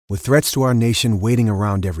With threats to our nation waiting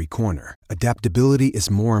around every corner, adaptability is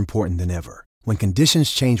more important than ever. When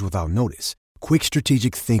conditions change without notice, quick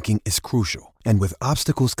strategic thinking is crucial. And with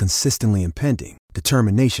obstacles consistently impending,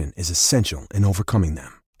 determination is essential in overcoming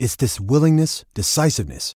them. It's this willingness,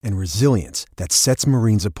 decisiveness, and resilience that sets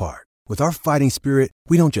Marines apart. With our fighting spirit,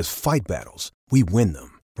 we don't just fight battles, we win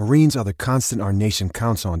them. Marines are the constant our nation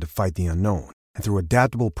counts on to fight the unknown. And through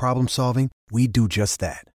adaptable problem solving, we do just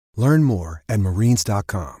that. Learn more at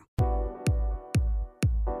marines.com.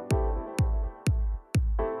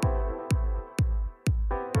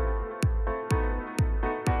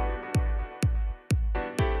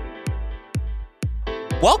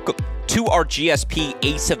 Welcome to our GSP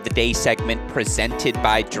Ace of the Day segment presented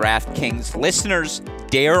by DraftKings. Listeners,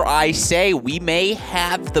 dare I say, we may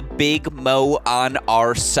have the Big Mo on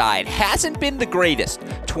our side. Hasn't been the greatest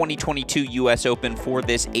 2022 U.S. Open for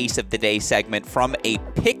this Ace of the Day segment from a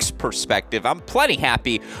picks perspective. I'm plenty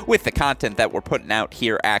happy with the content that we're putting out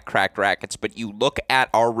here at Cracked Racquets, but you look at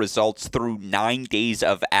our results through 9 days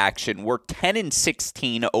of action. We're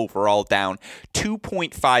 10-16 overall, down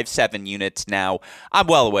 2.57 units now. I'm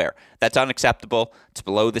well aware that's unacceptable. It's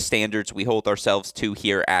below the standards we hold ourselves to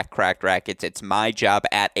here at Cracked Racquets. It's my job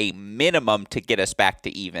at a minimum to get us back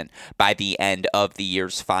to even by the end of the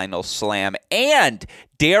year's final slam. And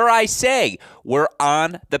dare I say, we're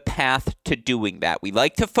on the path to doing that. We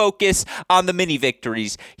like to focus on the mini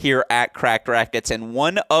victories here at Cracked Racquets, and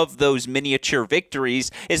one of those miniature victories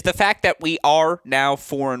is the fact that we are now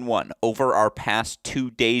 4-1 over our past 2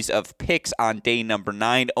 days of picks. On day number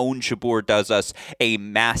 9, Ons Jabeur does us a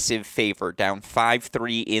massive favor, down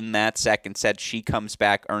 5-3 in that second set. She comes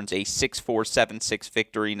back, earns a 6-4, 7-6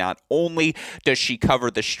 victory. Not only does she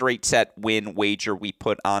cover the straight set win wager we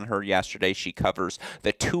put on her yesterday, she covers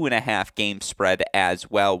the 2.5 game spread as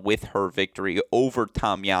well with her victory over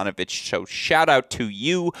Tomljanovic. So shout out to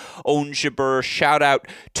you, Ons Jabeur. Shout out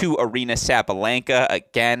to Aryna Sabalenka.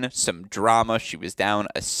 Again, some drama. She was down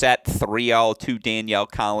a set 3-all to Danielle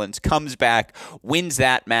Collins. Comes back, wins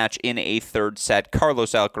that match in a third set.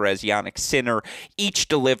 Carlos Alcaraz, Jannik Sinner, each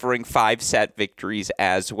delivering 5-set victories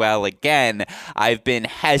as well. Again, I've been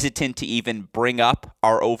hesitant to even bring up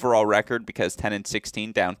our overall record because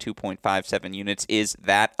 10-16 down 2.57 units is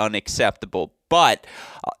that unacceptable. But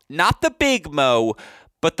not the big Mo,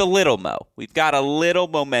 but the little Mo. We've got a little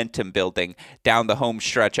momentum building down the home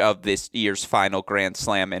stretch of this year's final Grand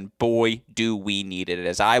Slam, and boy, do we need it.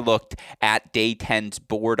 As I looked at Day 10's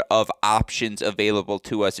board of options available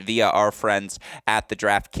to us via our friends at the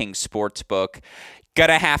DraftKings Sportsbook,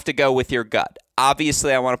 gonna have to go with your gut.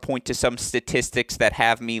 Obviously, I want to point to some statistics that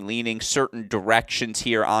have me leaning certain directions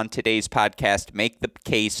here on today's podcast, make the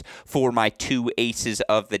case for my 2 aces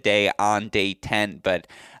of the day on day 10. But,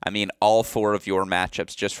 I mean, all 4 of your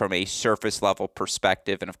matchups just from a surface level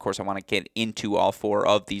perspective. And, of course, I want to get into all 4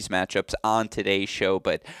 of these matchups on today's show.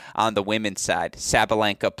 But on the women's side,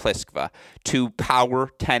 Sabalenka, Pliskova, 2 power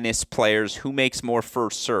tennis players. Who makes more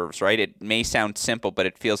first serves, right? It may sound simple, but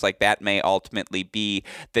it feels like that may ultimately be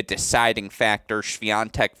the deciding factor.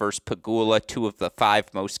 Swiatek versus Pegula, 2 of the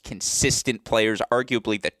 5 most consistent players,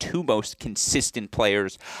 arguably the 2 most consistent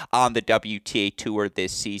players on the WTA Tour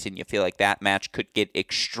this season. You feel like that match could get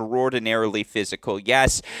extraordinarily physical.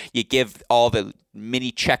 Yes, you give all the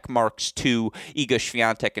mini check marks to Iga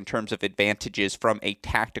Swiatek in terms of advantages from a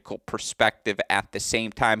tactical perspective. At the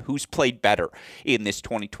same time, who's played better in this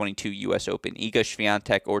 2022 U.S. Open, Iga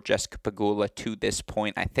Swiatek or Jessica Pegula to this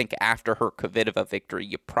point? I think after her Kvitova victory,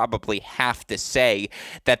 you probably have to say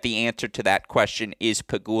that the answer to that question is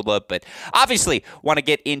Pegula, but obviously want to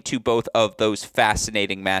get into both of those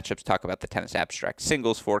fascinating matchups, talk about the tennis abstract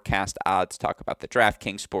singles forecast odds, talk about the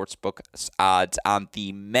DraftKings Sportsbook odds. On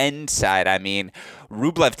the men's side, I mean,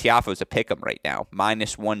 Rublev Tiafoe is a pick'em right now,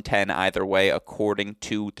 -110 either way, according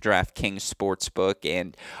to the DraftKings Sportsbook,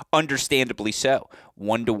 and understandably so.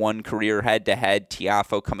 1-1 career head-to-head.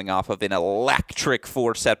 Tiafoe coming off of an electric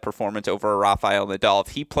 4-set performance over Rafael Nadal.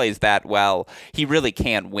 If he plays that well, he really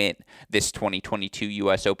can win this 2022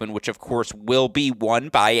 U.S. Open, which of course will be won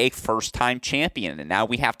by a first-time champion. And now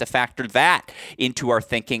we have to factor that into our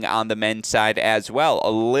thinking on the men's side as well. A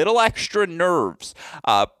little extra nerves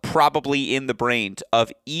probably in the brains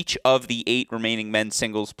of each of the 8 remaining men's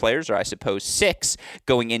singles players, or I suppose 6,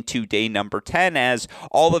 going into day number 10, as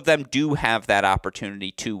all of them do have that opportunity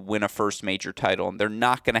to win a first major title, and they're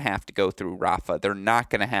not going to have to go through Rafa. They're not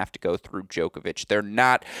going to have to go through Djokovic. They're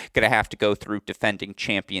not going to have to go through defending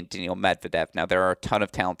champion Daniil Medvedev. Now, there are a ton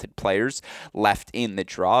of talented players left in the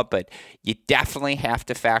draw, but you definitely have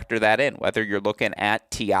to factor that in, whether you're looking at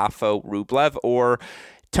Tiafoe, Rublev, or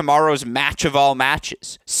tomorrow's match of all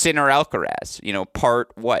matches, Sinner Alcaraz,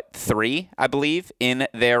 part 3, I believe, in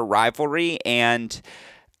their rivalry. And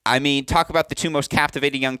I mean, talk about the two most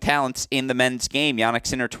captivating young talents in the men's game. Jannik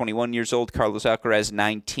Sinner, 21 years old, Carlos Alcaraz,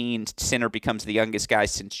 19. Sinner becomes the youngest guy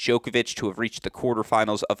since Djokovic to have reached the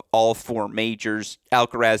quarterfinals of all 4 majors.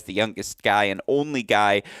 Alcaraz, the youngest guy and only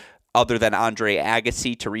guy other than Andre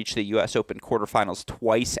Agassi to reach the U.S. Open quarterfinals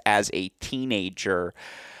twice as a teenager.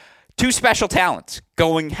 Two special talents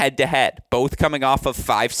going head-to-head, both coming off of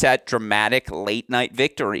 5-set dramatic late-night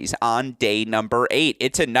victories on day number 8.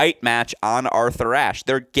 It's a night match on Arthur Ashe.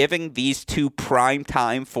 They're giving these two prime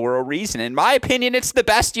time for a reason. In my opinion, it's the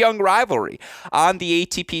best young rivalry on the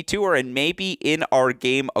ATP Tour and maybe in our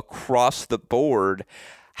game across the board.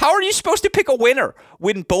 How are you supposed to pick a winner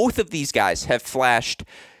when both of these guys have flashed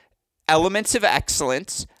elements of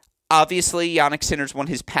excellence? Obviously, Jannik Sinner's won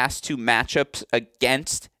his past 2 matchups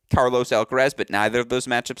against Carlos Alcaraz, but neither of those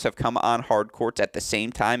matchups have come on hard courts at the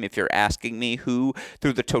same time. If you're asking me who,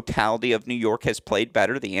 through the totality of New York, has played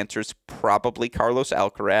better, the answer is probably Carlos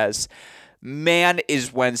Alcaraz. Man,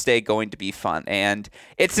 is Wednesday going to be fun. And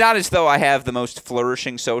it's not as though I have the most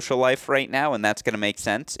flourishing social life right now, and that's going to make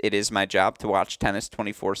sense. It is my job to watch tennis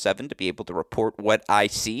 24/7, to be able to report what I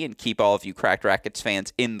see and keep all of you Cracked Racquets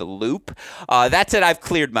fans in the loop. That said, I've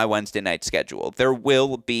cleared my Wednesday night schedule. There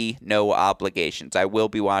will be no obligations. I will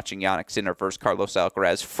be watching Jannik Sinner versus Carlos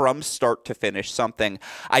Alcaraz from start to finish, something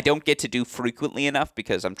I don't get to do frequently enough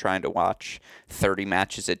because I'm trying to watch 30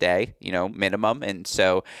 matches a day, minimum. And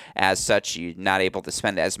so, as such, you're not able to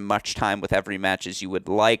spend as much time with every match as you would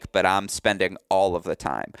like, but I'm spending all of the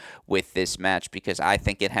time with this match because I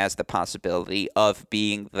think it has the possibility of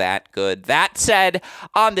being that good. That said,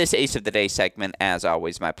 on this Ace of the Day segment, as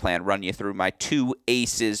always, my plan, run you through my 2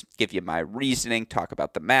 aces, give you my reasoning, talk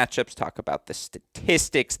about the matchups, talk about the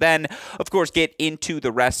statistics, then, of course, get into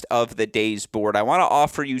the rest of the day's board. I want to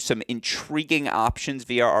offer you some intriguing options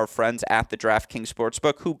via our friends at the DraftKings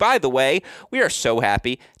Sportsbook, who, by the way, we are so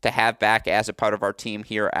happy to have back as a part of our team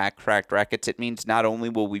here at Cracked Racquets. It means not only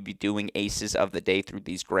will we be doing Aces of the Day through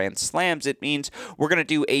these Grand Slams, it means we're going to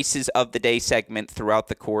do Aces of the Day segment throughout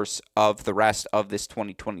the course of the rest of this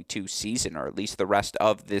 2022 season, or at least the rest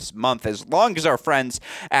of this month, as long as our friends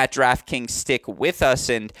at DraftKings stick with us.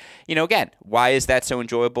 And, again, why is that so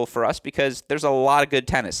enjoyable for us? Because there's a lot of good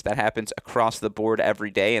tennis that happens across the board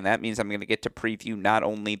every day, and that means I'm going to get to preview not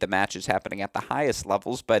only the matches happening at the highest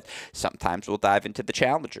levels, but sometimes we'll dive into the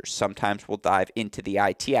challengers. Sometimes we'll dive into the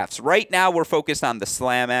ITFs. Right now, we're focused on the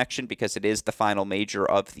Slam action because it is the final major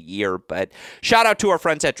of the year. But shout out to our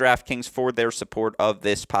friends at DraftKings for their support of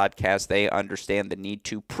this podcast. They understand the need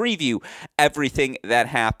to preview everything that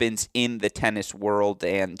happens in the tennis world.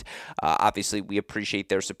 And obviously, we appreciate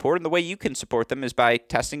their support. And the way you can support them is by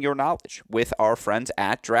testing your knowledge with our friends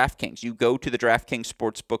at DraftKings. You go to the DraftKings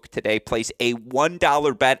Sportsbook today, place a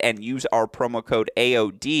 $1 bet, and use our promo code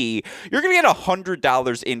AOD. You're going to get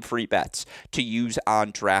 $100 in free bets to use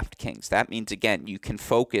on DraftKings. That means, again, you can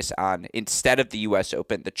focus on, instead of the U.S.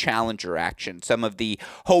 Open, the Challenger action, some of the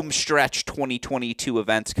home stretch 2022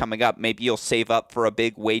 events coming up. Maybe you'll save up for a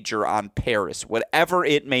big wager on Paris. Whatever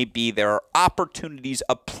it may be, there are opportunities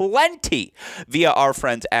aplenty via our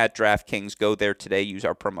friends at DraftKings. Go there today, use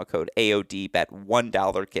our promo code AOD, bet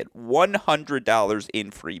 $1, get $100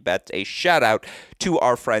 in free bets. A shout out to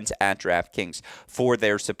our friends at DraftKings for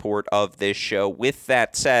their support of this show. With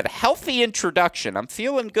that said, healthy introduction. I'm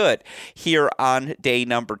feeling good here on day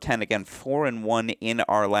number 10. Again, 4-1 in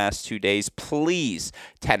our last 2 days. Please,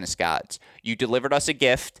 tennis gods, you delivered us a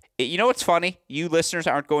gift. You know what's funny? You listeners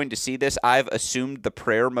aren't going to see this. I've assumed the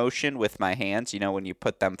prayer motion with my hands, when you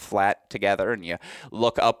put them flat together and you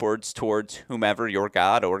look upwards towards whomever your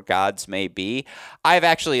god or gods may be. I've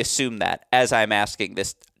actually assumed that as I'm asking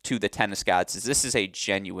this to the tennis gods, is this is a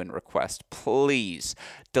genuine request. Please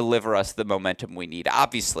deliver us the momentum we need.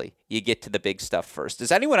 Obviously, you get to the big stuff first.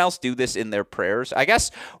 Does anyone else do this in their prayers? I guess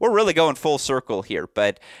we're really going full circle here,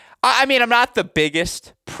 but I'm not the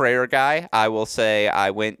biggest prayer guy. I will say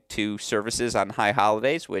I went to services on high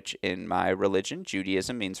holidays, which in my religion,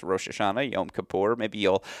 Judaism, means Rosh Hashanah, Yom Kippur. Maybe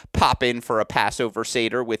you'll pop in for a Passover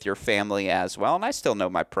Seder with your family as well. And I still know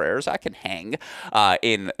my prayers. I can hang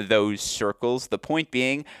in those circles. The point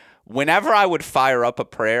being, whenever I would fire up a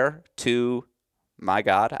prayer to my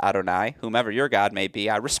God, Adonai, whomever your God may be,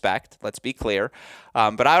 I respect, let's be clear.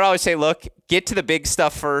 But I would always say, look, get to the big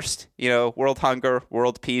stuff first. World hunger,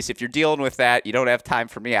 world peace. If you're dealing with that, you don't have time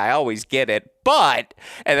for me. I always get it. But,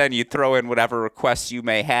 and then you throw in whatever requests you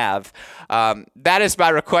may have. That is my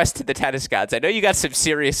request to the tennis gods. I know you got some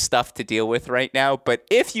serious stuff to deal with right now, but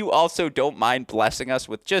if you also don't mind blessing us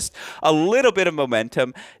with just a little bit of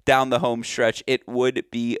momentum down the home stretch, it would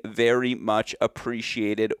be very much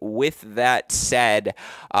appreciated. With that said,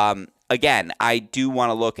 again, I do want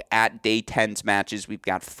to look at day 10's matches. We've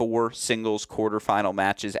got 4 singles quarterfinal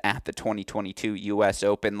matches at the 2022 U.S.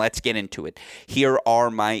 Open. Let's get into it. Here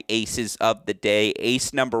are my aces of the day.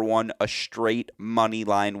 Ace number 1, a straight money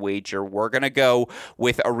line wager. We're going to go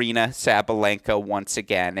with Aryna Sabalenka once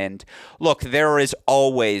again. And look, there is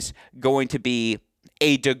always going to be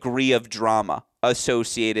a degree of drama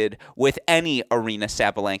associated with any Aryna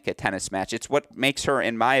Sabalenka tennis match. It's what makes her,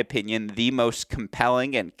 in my opinion, the most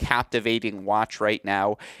compelling and captivating watch right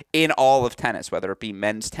now in all of tennis, whether it be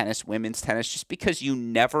men's tennis, women's tennis, just because you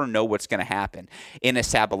never know what's going to happen in a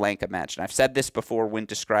Sabalenka match. And I've said this before when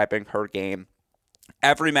describing her game.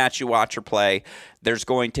 Every match you watch her play, there's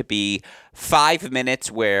going to be 5 minutes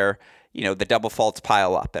where the double faults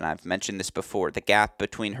pile up, and I've mentioned this before. The gap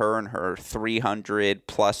between her and her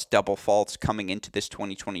 300-plus double faults coming into this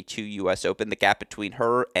 2022 U.S. Open, the gap between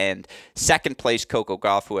her and second-place Coco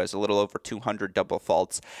Gauff, who has a little over 200 double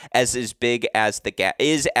faults, is big as the gap.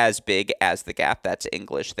 That's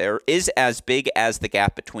English there. Is as big as the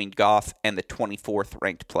gap between Gauff and the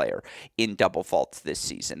 24th-ranked player in double faults this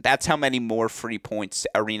season. That's how many more free points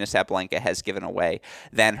Aryna Sabalenka has given away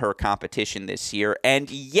than her competition this year,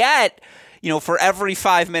 and yet, for every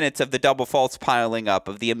 5 minutes of the double faults piling up,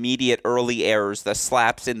 of the immediate early errors, the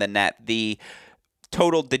slaps in the net, the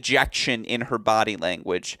total dejection in her body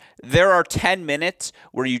language, there are 10 minutes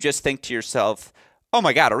where you just think to yourself, oh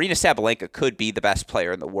my God, Aryna Sabalenka could be the best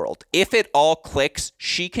player in the world. If it all clicks,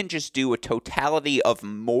 she can just do a totality of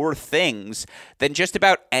more things than just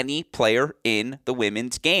about any player in the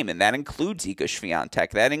women's game. And that includes Iga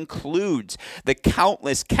Swiatek. That includes the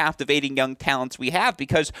countless captivating young talents we have,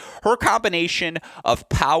 because her combination of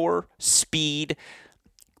power, speed,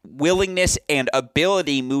 willingness, and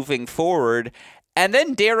ability moving forward, and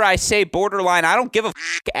then, dare I say, borderline, I don't give a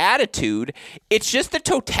attitude. It's just the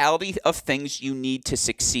totality of things you need to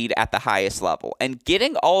succeed at the highest level. And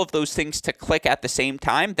getting all of those things to click at the same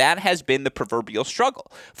time, that has been the proverbial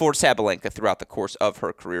struggle for Sabalenka throughout the course of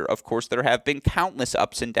her career. Of course, there have been countless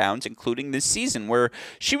ups and downs, including this season, where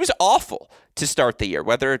she was awful to start the year,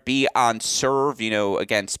 whether it be on serve,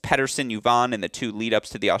 against Pedersen, Yvonne in the 2 lead-ups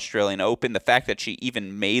to the Australian Open. The fact that she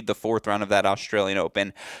even made the 4th round of that Australian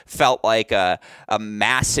Open felt like a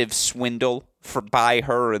massive swindle by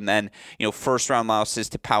her. And then, first-round losses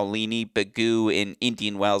to Paulini, Begu in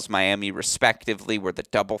Indian Wells, Miami, respectively, where the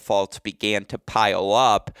double faults began to pile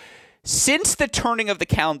up. Since the turning of the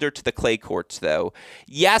calendar to the clay courts, though,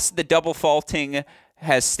 yes, the double faulting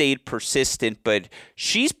has stayed persistent, but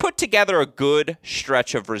she's put together a good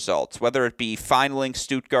stretch of results, whether it be finaling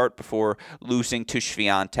Stuttgart before losing to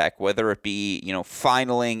Swiatek, whether it be,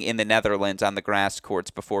 finaling in the Netherlands on the grass courts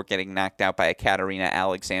before getting knocked out by Ekaterina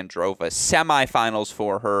Alexandrova, semifinals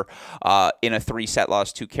for her in a 3-set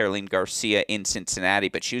loss to Caroline Garcia in Cincinnati,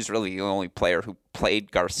 but she was really the only player who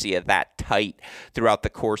played Garcia that tight throughout the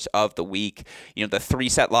course of the week. The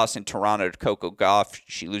 3-set loss in Toronto to Coco Gauff,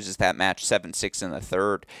 she loses that match 7-6 in the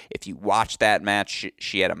third. If you watch that match,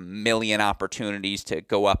 she had a million opportunities to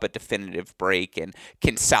go up a definitive break and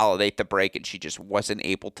consolidate the break, and she just wasn't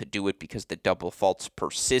able to do it because the double faults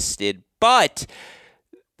persisted. But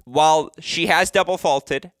while she has double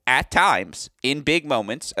faulted at times in big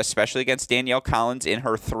moments, especially against Danielle Collins in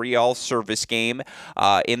her 3-all service game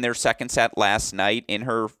in their second set last night in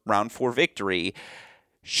her round 4 victory,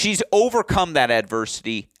 she's overcome that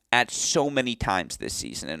adversity at so many times this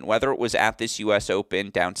season. And whether it was at this U.S. Open,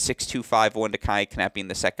 down 6-2, 5-1 to Kaia Kanepi in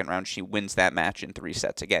the second round, she wins that match in 3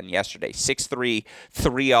 sets. Again, yesterday, 6-3,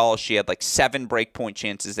 3-all. She had 7 breakpoint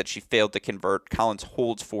chances that she failed to convert. Collins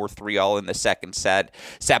holds 4-3-all in the second set.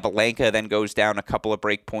 Sabalenka then goes down a couple of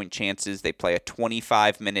breakpoint chances. They play a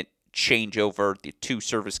 25-minute changeover, the 2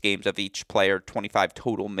 service games of each player, 25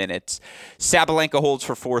 total minutes. Sabalenka holds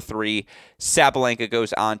for 4-3. Sabalenka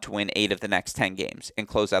goes on to win 8 of the next 10 games and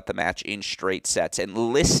close out the match in straight sets.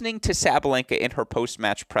 And listening to Sabalenka in her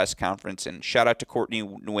post-match press conference, and shout out to Courtney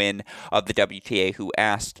Nguyen of the WTA, who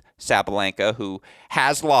asked Sabalenka, who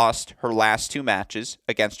has lost her last 2 matches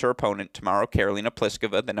against her opponent tomorrow, Karolina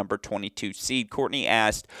Pliskova, the number 22 seed. Courtney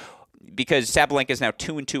asked, because Sabalenka is now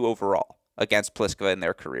 2-2 overall against Pliskova in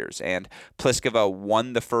their careers. And Pliskova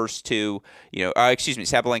won the first two,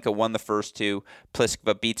 Sabalenka won the first two.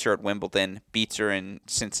 Pliskova beats her at Wimbledon, beats her in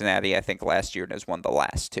Cincinnati, I think, last year, and has won the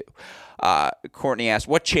last two. Courtney asked,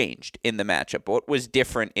 what changed in the matchup? What was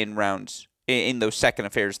different in those second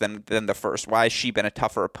affairs than the first? Why has she been a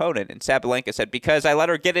tougher opponent? And Sabalenka said, because I let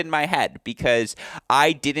her get in my head, because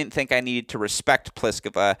I didn't think I needed to respect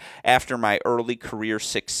Pliskova after my early career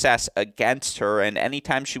success against her. And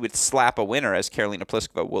anytime she would slap a winner, as Karolina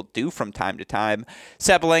Pliskova will do from time to time,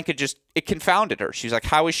 Sabalenka it confounded her. She was like,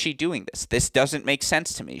 how is she doing this? This doesn't make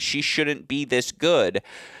sense to me. She shouldn't be this good.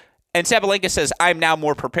 And Sabalenka says, I'm now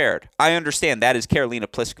more prepared. I understand that is Karolina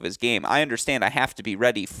Pliskova's game. I understand I have to be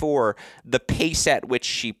ready for the pace at which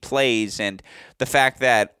she plays and the fact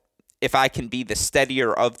that if I can be the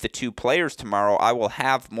steadier of the two players tomorrow, I will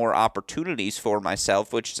have more opportunities for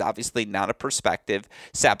myself, which is obviously not a perspective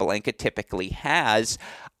Sabalenka typically has.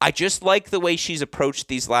 I just like the way she's approached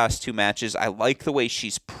these last two matches. I like the way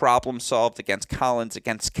she's problem-solved against Collins,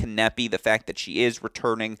 against Kanepi, the fact that she is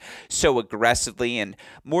returning so aggressively, and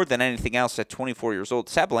more than anything else, at 24 years old,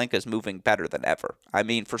 Sabalenka is moving better than ever. I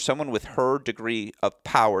mean, for someone with her degree of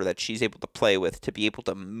power that she's able to play with, to be able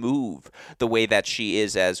to move the way that she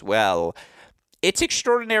is as well, it's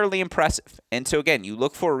extraordinarily impressive. And so again, you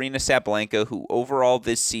look for Aryna Sabalenka, who overall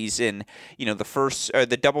this season,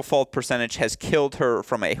 the double fault percentage has killed her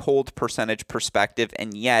from a hold percentage perspective,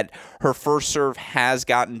 and yet her first serve has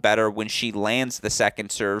gotten better when she lands the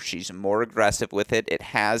second serve. She's more aggressive with it. It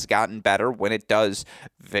has gotten better when it does,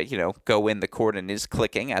 go in the court and is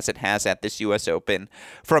clicking, as it has at this U.S. Open.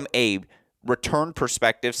 From a return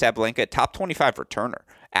perspective, Sabalenka, top 25 returner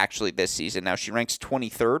actually this season. Now she ranks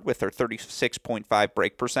 23rd with her 36.5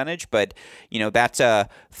 break percentage, but that's a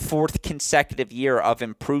fourth consecutive year of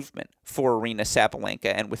improvement for Aryna Sabalenka.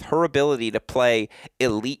 And with her ability to play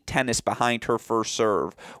elite tennis behind her first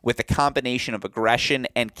serve, with a combination of aggression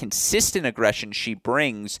and consistent aggression she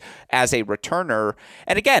brings as a returner,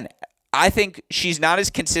 and again, I think she's not as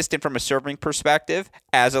consistent from a serving perspective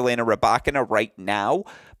as Elena Rybakina right now,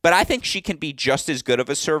 but I think she can be just as good of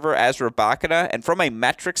a server as Rybakina. And from a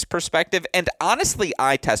metrics perspective, and honestly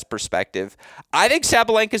eye test perspective, I think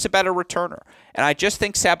Sabalenka is a better returner. And I just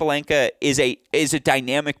think Sabalenka is a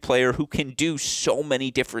dynamic player who can do so many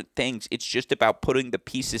different things. It's just about putting the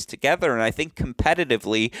pieces together. And I think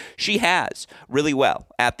competitively, she has really well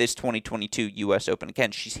at this 2022 U.S. Open.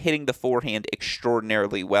 Again, she's hitting the forehand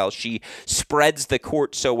extraordinarily well. She spreads the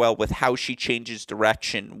court so well with how she changes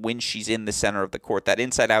direction when she's in the center of the court. That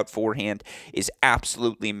inside-out forehand is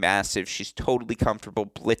absolutely massive. She's totally comfortable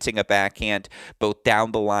blitzing a backhand both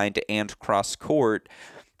down the line and cross court.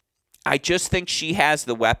 I just think she has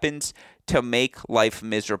the weapons to make life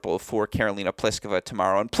miserable for Karolina Pliskova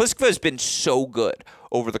tomorrow. And Pliskova has been so good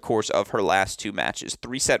over the course of her last two matches.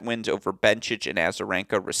 3-set wins over Bencic and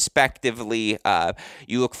Azarenka, respectively.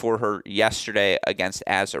 You look for her yesterday against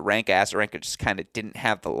Azarenka. Azarenka just kind of didn't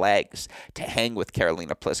have the legs to hang with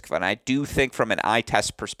Karolina Pliskova. And I do think from an eye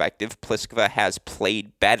test perspective, Pliskova has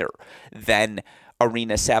played better than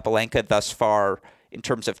Aryna Sabalenka thus far in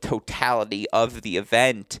terms of totality of the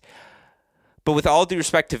event. But with all due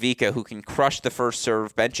respect to Vika, who can crush the first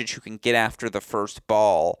serve, Bencic, who can get after the first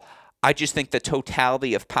ball, I just think the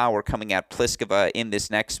totality of power coming at Pliskova in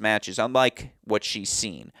this next match is unlike what she's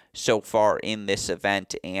seen so far in this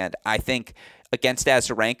event. And I think against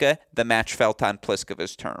Azarenka, the match felt on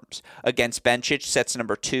Pliskova's terms. Against Bencic, sets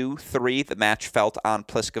number 2, 3, the match felt on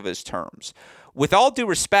Pliskova's terms. With all due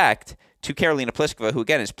respect to Karolina Pliskova, who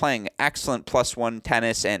again is playing excellent +1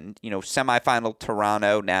 tennis and, semifinal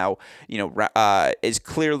Toronto now, is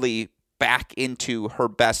clearly back into her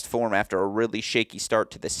best form after a really shaky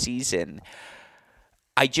start to the season.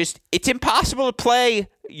 It's impossible to play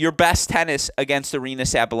your best tennis against Aryna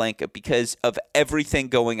Sabalenka because of everything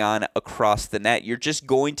going on across the net. You're just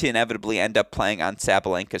going to inevitably end up playing on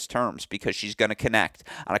Sabalenka's terms because she's going to connect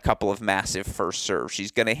on a couple of massive first serves.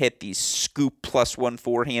 She's going to hit these scoop +1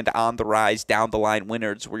 forehand on the rise, down the line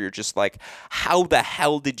winners where you're just like, how the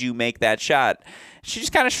hell did you make that shot? She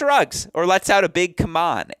just kind of shrugs or lets out a big come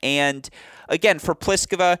on. And again, for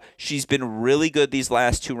Pliskova, she's been really good these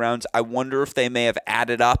last two rounds. I wonder if they may have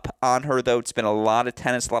added up on her, though. It's been a lot of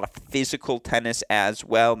tennis, a lot of physical tennis as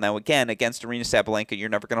well. Now, again, against Aryna Sabalenka, you're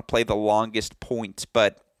never going to play the longest points,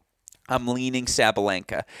 but I'm leaning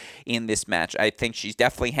Sabalenka in this match. I think she's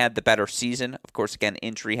definitely had the better season. Of course, again,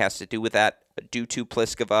 injury has to do with that due to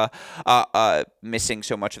Pliskova missing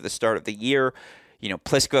so much of the start of the year.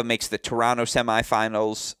 Pliskova makes the Toronto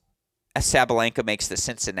semifinals. Sabalenka makes the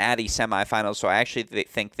Cincinnati semifinals, so I actually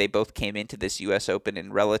think they both came into this U.S. Open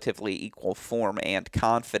in relatively equal form and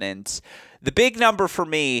confidence. The big number for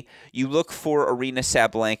me, you look for Aryna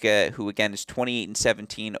Sabalenka, who again is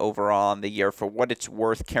 28-17 overall on the year. For what it's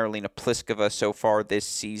worth, Karolina Pliskova so far this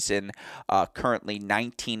season, currently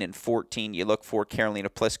 19-14. You look for Karolina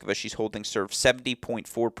Pliskova, she's holding serve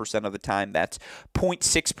 70.4% of the time. That's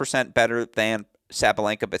 0.6% better than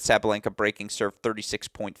Sabalenka, but Sabalenka breaking serve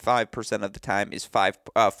 36.5% of the time is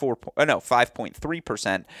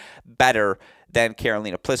 5.3% better than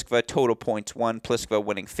Karolina Pliskova. Total points won, Pliskova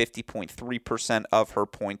winning 50.3% of her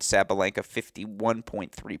points, Sabalenka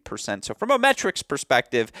 51.3%. So from a metrics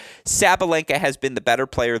perspective, Sabalenka has been the better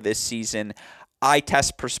player this season. Eye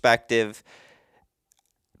test perspective,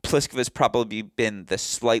 Pliskova's probably been the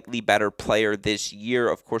slightly better player this year.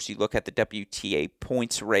 Of course, you look at the WTA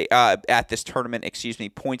points race at this tournament.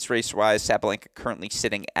 Points race-wise, Sabalenka currently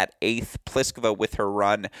sitting at 8th. Pliskova with her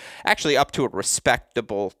run actually up to a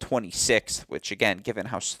respectable 26th, which again, given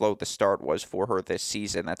how slow the start was for her this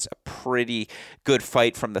season, that's a pretty good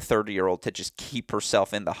fight from the 30-year-old to just keep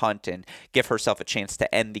herself in the hunt and give herself a chance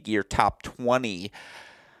to end the year top 20.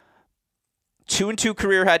 2-2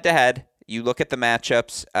 career head-to-head. You look at the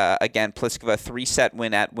matchups, again, Pliskova 3-set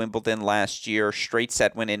win at Wimbledon last year, straight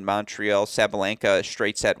set win in Montreal, Sabalenka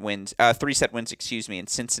 3-set wins, in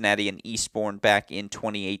Cincinnati and Eastbourne back in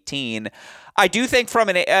 2018. I do think from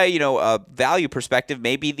a value perspective,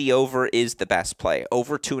 maybe the over is the best play.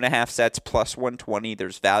 Over 2.5 sets plus 120,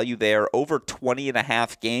 there's value there. Over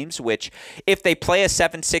 20.5 games, which if they play a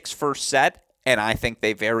 7-6 first set, and I think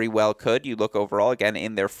they very well could. You look overall, again,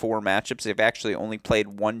 in their 4 matchups, they've actually only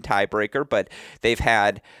played 1 tiebreaker, but they've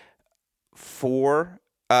had 6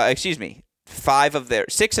 of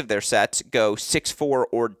their sets go 6-4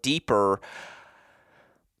 or deeper.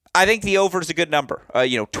 I think the over is a good number.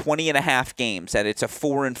 20.5 games, and it's a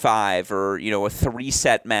 4-5 or, a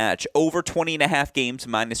 3-set match. Over 20.5 games,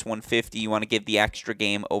 minus 150. You want to give the extra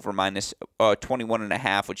game over minus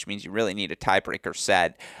 21.5, which means you really need a tiebreaker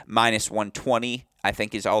set. Minus 120. I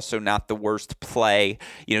think is also not the worst play.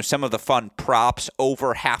 Some of the fun props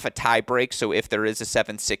over half a tie break. So if there is a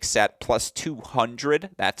 7-6 set plus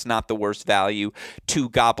 200, that's not the worst value to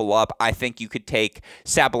gobble up. I think you could take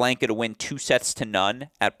Sabalenka to win 2-0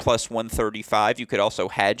 at plus 135. You could also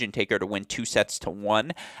hedge and take her to win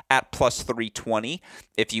 2-1 at plus 320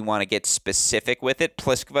 if you want to get specific with it.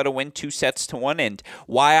 Pliskova to win 2-1. And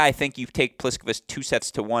why I think you take Pliskova's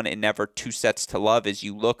 2-1 and never 2-love is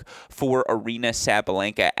you look for Aryna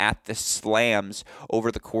Sabalenka at the slams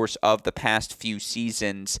over the course of the past few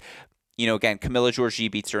seasons. Again, Camila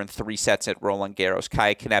Giorgi beats her in 3 sets at Roland Garros.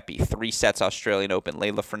 Kaia Kanepi, 3 sets Australian Open.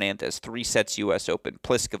 Leylah Fernandez, 3 sets U.S. Open.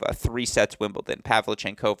 Pliskova, 3 sets Wimbledon.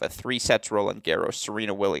 Pavlyuchenkova, 3 sets Roland Garros.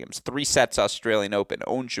 Serena Williams, 3 sets Australian Open.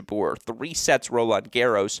 Ons Jabeur, 3 sets Roland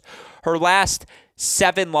Garros. Her last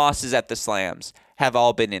 7 losses at the slams have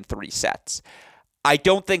all been in 3 sets. I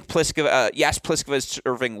don't think Pliskova is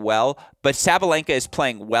serving well, but Sabalenka is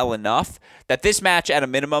playing well enough that this match at a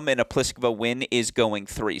minimum in a Pliskova win is going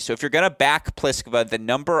 3. So if you're going to back Pliskova, the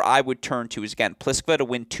number I would turn to is, again, Pliskova to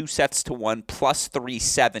win 2-1 plus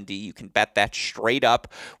 370. You can bet that straight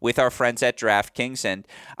up with our friends at DraftKings, and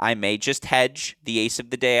I may just hedge the ace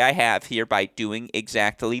of the day I have here by doing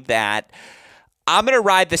exactly that. I'm going to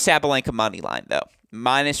ride the Sabalenka money line, though.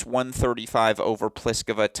 Minus 135 over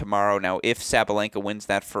Pliskova tomorrow. Now, if Sabalenka wins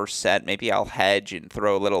that first set, maybe I'll hedge and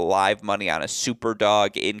throw a little live money on a super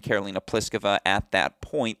dog in Karolina Pliskova at that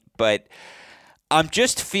point. But I'm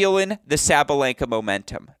just feeling the Sabalenka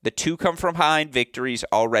momentum. The 2 come from behind victories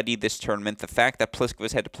already this tournament. The fact that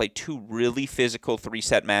Pliskova's had to play 2 really physical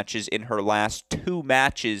 3-set matches in her last 2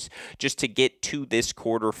 matches just to get to this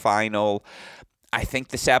quarterfinal. I think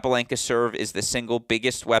the Sabalenka serve is the single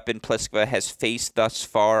biggest weapon Pliskova has faced thus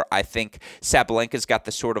far. I think Sabalenka's got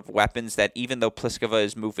the sort of weapons that even though Pliskova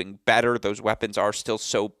is moving better, those weapons are still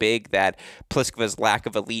so big that Pliskova's lack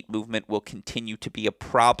of elite movement will continue to be a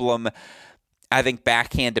problem. I think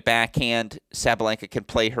backhand to backhand, Sabalenka can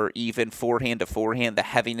play her even. Forehand to forehand, the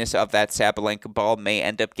heaviness of that Sabalenka ball may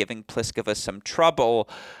end up giving Pliskova some trouble.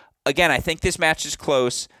 Again, I think this match is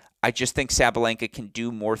close. I just think Sabalenka can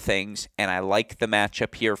do more things, and I like the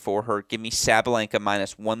matchup here for her. Give me Sabalenka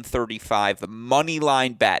minus 135, the money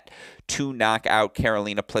line bet to knock out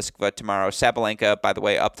Karolina Pliskova tomorrow. Sabalenka, by the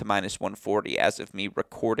way, up to minus 140 as of me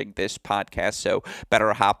recording this podcast, so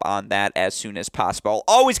better hop on that as soon as possible.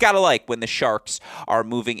 Always got to like when the Sharks are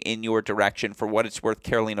moving in your direction. For what it's worth,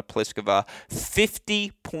 Karolina Pliskova,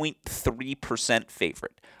 50.3%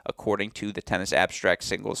 favorite, according to the Tennis Abstract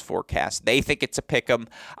Singles Forecast. They think it's a pick'em.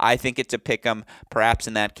 I I think it's a pick 'em. Perhaps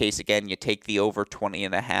in that case, again, you take the over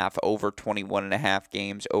 20.5, over 21.5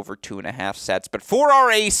 games, over 2.5 sets. But for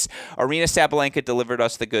our ace, Aryna Sabalenka delivered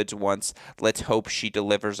us the goods once. Let's hope she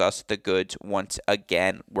delivers us the goods once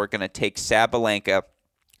again. We're going to take Sabalenka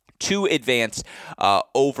to advance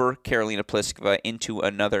over Karolina Pliskova into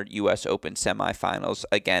another U.S. Open semifinals.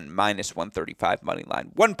 Again, minus 135 money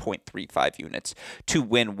line, 1.35 units to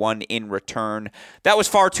win one in return. That was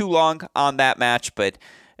far too long on that match, but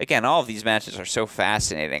again, all of these matches are so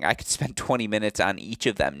fascinating. I could spend 20 minutes on each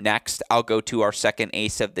of them. Next, I'll go to our second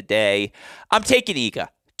ace of the day. I'm taking Iga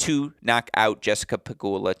to knock out Jessica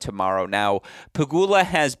Pegula tomorrow. Now, Pegula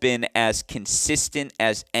has been as consistent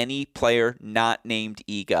as any player not named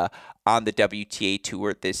Iga on the WTA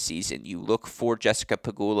Tour this season. You look for Jessica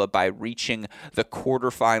Pegula by reaching the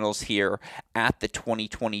quarterfinals here at the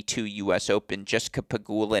 2022 U.S. Open. Jessica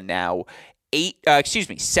Pegula now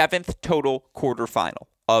seventh total quarterfinal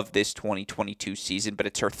of this 2022 season, but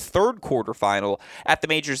it's her third quarterfinal at the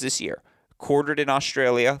majors this year. Quartered in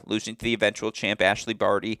Australia, losing to the eventual champ Ashley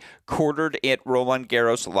Barty. Quartered at Roland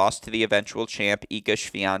Garros, lost to the eventual champ Iga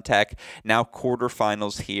Swiatek. Now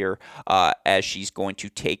quarterfinals here as she's going to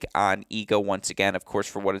take on Iga once again. Of course,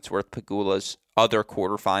 for what it's worth, Pegula's other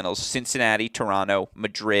quarterfinals, Cincinnati, Toronto,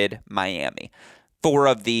 Madrid, Miami. 4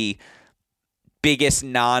 of the biggest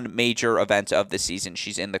non-major events of the season.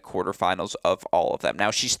 She's in the quarterfinals of all of them. Now,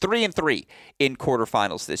 she's 3-3 in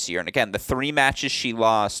quarterfinals this year. And again, the 3 matches she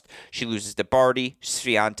lost, she loses to Barty,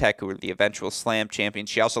 Swiatek, who are the eventual Slam champions.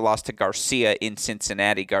 She also lost to Garcia in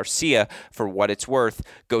Cincinnati. Garcia, for what it's worth,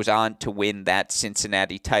 goes on to win that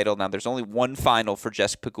Cincinnati title. Now, there's only one final for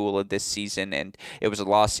Jess Pegula this season, and it was a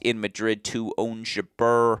loss in Madrid to Ons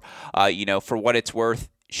Jabeur. For what it's worth,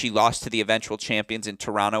 she lost to the eventual champions in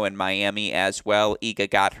Toronto and Miami as well. Iga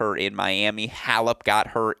got her in Miami. Halep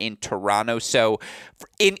got her in Toronto. So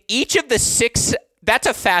in each of the 6, that's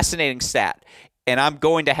a fascinating stat, and I'm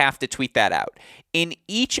going to have to tweet that out. In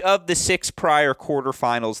each of the 6 prior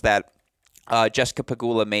quarterfinals that Jessica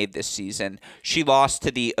Pegula made this season, she lost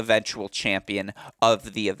to the eventual champion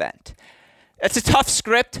of the event. That's a tough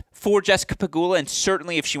script for Jessica Pegula, and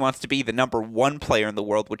certainly if she wants to be the number 1 player in the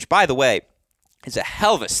world, which, by the way, is a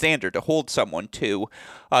hell of a standard to hold someone to.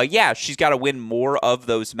 She's got to win more of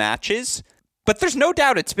those matches. But there's no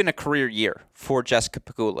doubt it's been a career year for Jessica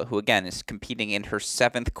Pegula, who, again, is competing in her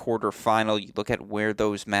 7th quarterfinal. You look at where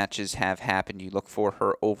those matches have happened. You look for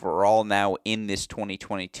her overall now in this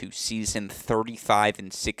 2022 season,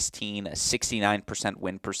 35-16, a 69%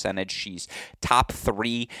 win percentage. She's top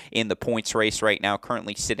 3 in the points race right now,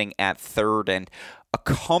 currently sitting at 3rd, and a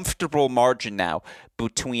comfortable margin now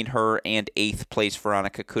between her and 8th place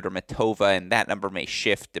Veronika Kudermetova, and that number may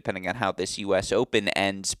shift depending on how this U.S. Open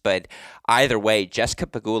ends. But either way, Jessica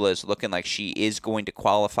Pegula is looking like she is going to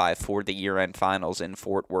qualify for the year-end finals in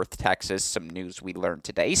Fort Worth, Texas. Some news we learned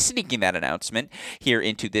today, sneaking that announcement here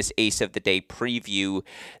into this Ace of the Day preview.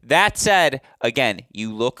 That said, again,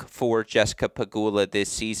 you look for Jessica Pegula this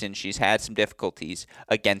season. She's had some difficulties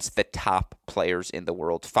against the top players in the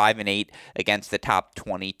world. 5-8 against the top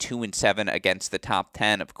 20, 2-7 against the top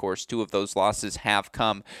 10. Of course, 2 of those losses have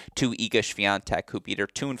come to Iga Swiatek, who beat her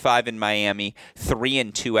 2-5 in Miami,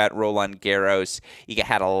 3-2 at Roland Garros. Iga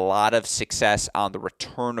had a lot of success on the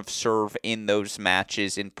return of serve in those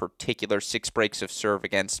matches, in particular 6 breaks of serve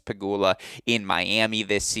against Pegula in Miami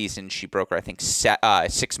this season. She broke her, I think,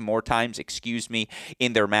 6 more times,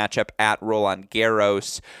 in their matchup at Roland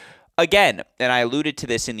Garros. Again, and I alluded to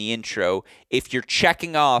this in the intro, if you're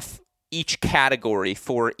checking off each category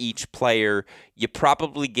for each player, you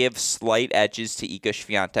probably give slight edges to Iga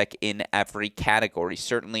Swiatek in every category.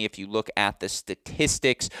 Certainly, if you look at the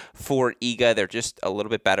statistics for Iga, they're just a little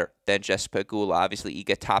bit better than Jessica Pegula. Obviously,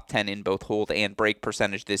 Iga top 10 in both hold and break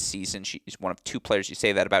percentage this season. She's one of 2 players you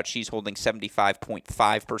say that about. She's holding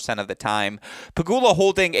 75.5% of the time. Pegula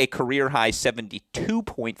holding a career-high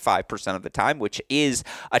 72.5% of the time, which is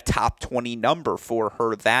a top 20 number for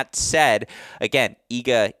her. That said, again,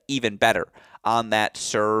 Iga even better on that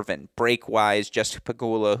serve and break-wise. Jessica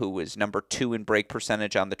Pegula, who was number 2 in break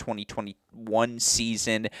percentage on the 2021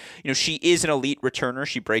 season. She is an elite returner.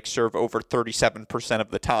 She breaks serve over 37%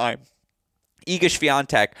 of the time. Iga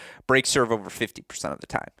Swiatek breaks serve over 50% of the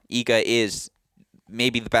time. Iga is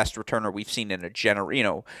maybe the best returner we've seen in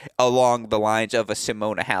a along the lines of a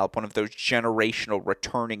Simona Halep, one of those generational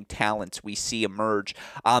returning talents we see emerge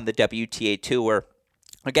on the WTA Tour.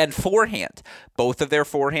 Again, forehand. Both of their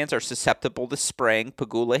forehands are susceptible to spraying.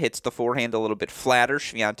 Pegula hits the forehand a little bit flatter.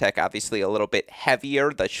 Swiatek obviously a little bit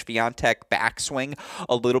heavier. The Swiatek backswing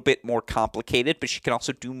a little bit more complicated, but she can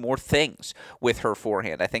also do more things with her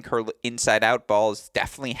forehand. I think her inside-out ball is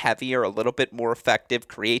definitely heavier, a little bit more effective,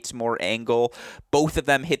 creates more angle. Both of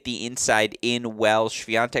them hit the inside in well.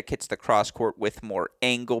 Swiatek hits the cross-court with more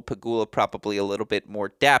angle. Pegula probably a little bit more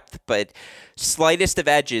depth, but slightest of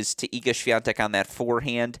edges to Iga Swiatek on that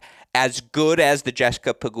forehand. As good as the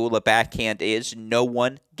Jessica Pegula backhand is, no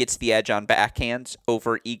one gets the edge on backhands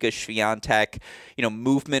over Iga Swiatek.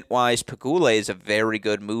 Movement-wise, Pegula is a very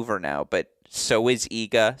good mover now, but so is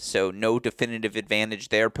Iga, so no definitive advantage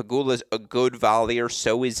there. Pegula's a good volleyer,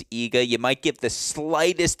 so is Iga. You might give the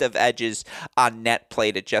slightest of edges on net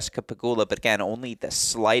play to Jessica Pegula, but again, only the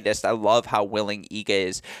slightest. I love how willing Iga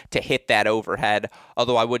is to hit that overhead,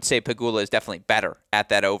 although I would say Pegula is definitely better at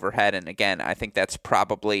that overhead, and again, I think that's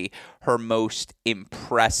probably her most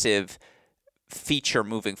impressive feature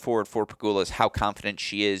moving forward for Pegula is how confident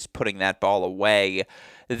she is putting that ball away.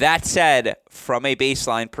 That said, from a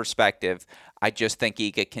baseline perspective, I just think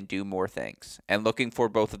Iga can do more things. And looking for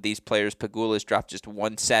both of these players, Pegula's dropped just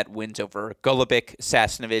one set, wins over Golubic,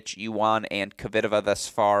 Sasnovich, Yuan, and Kvitova thus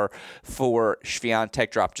far. For Swiatek,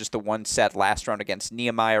 dropped just the one set last round against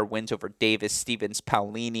Niemeyer, wins over Davis, Stevens,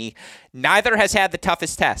 Paolini. Neither has had the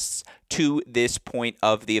toughest tests to this point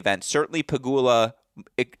of the event. Certainly Pegula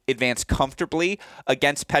advanced comfortably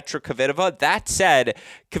against Petra Kvitova. That said,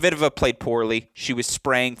 Kvitova played poorly. She was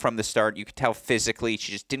spraying from the start. You could tell physically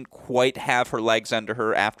she just didn't quite have her legs under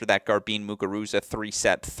her after that Garbine Muguruza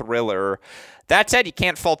 3-set thriller. That said, you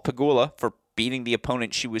can't fault Pegula for beating the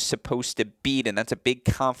opponent she was supposed to beat, and that's a big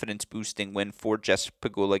confidence-boosting win for Jessica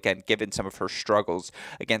Pegula, again, given some of her struggles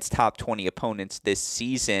against top 20 opponents this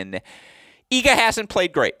season. Iga hasn't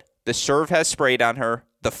played great. The serve has sprayed on her.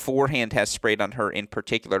 The forehand has sprayed on her in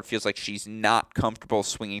particular. It feels like she's not comfortable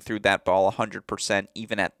swinging through that ball 100%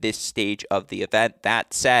 even at this stage of the event.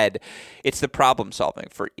 That said, it's the problem solving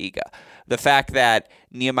for Iga. The fact that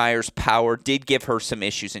Niemeyer's power did give her some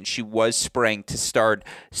issues, and she was spraying to start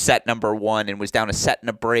set number one and was down a set and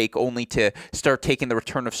a break, only to start taking the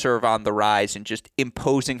return of serve on the rise and just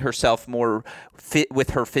imposing herself more fit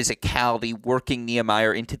with her physicality, working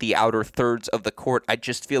Niemeyer into the outer thirds of the court. I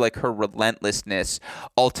just feel like her relentlessness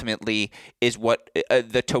ultimately is what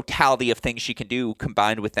the totality of things she can do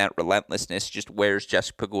combined with that relentlessness just wears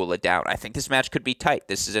Jessica Pegula down. I think this match could be tight.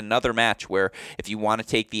 This is another match where if you want to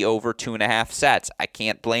take the over 2.5 sets, I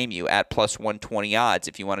can't blame you at plus 120 odds.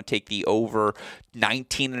 If you want to take the over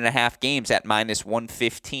 19.5 games at minus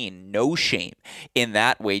 115, no shame in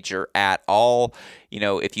that wager at all.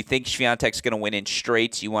 If you think Swiatek's going to win in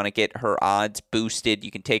straights, you want to get her odds boosted.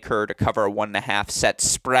 You can take her to cover a 1.5 set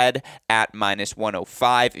spread at minus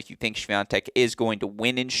 105. If you think Swiatek is going to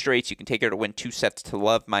win in straights, you can take her to win 2 sets to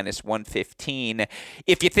love minus 115.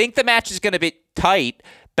 If you think the match is going to be tight,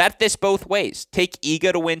 bet this both ways. Take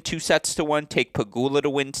Iga to win 2 sets to 1. Take Pegula to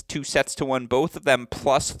win 2 sets to 1. Both of them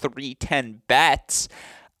plus 310 bets.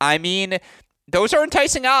 I mean, those are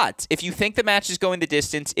enticing odds. If you think the match is going the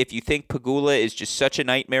distance, if you think Pegula is just such a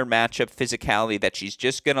nightmare matchup physicality that she's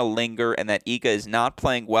just going to linger and that Iga is not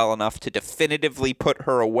playing well enough to definitively put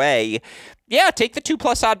her away, yeah, take the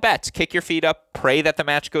 2+ odd bets. Kick your feet up, pray that the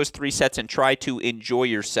match goes 3 sets, and try to enjoy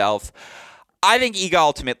yourself. I think Iga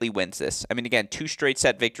ultimately wins this. I mean, again, 2 straight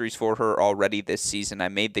set victories for her already this season. I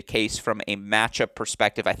made the case from a matchup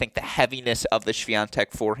perspective. I think the heaviness of the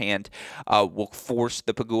Swiatek forehand will force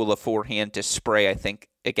the Pegula forehand to spray. I think,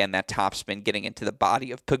 again, that topspin getting into the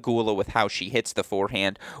body of Pegula with how she hits the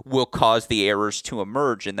forehand will cause the errors to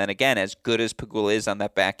emerge. And then, again, as good as Pegula is on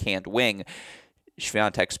that backhand wing,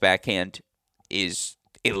 Swiatek's backhand is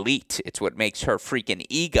elite. It's what makes her freaking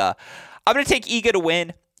Iga. I'm going to take Iga to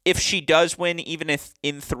win. If she does win, even if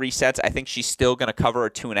in 3 sets, I think she's still going to cover a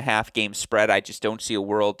 2.5 game spread. I just don't see a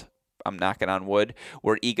world, I'm knocking on wood,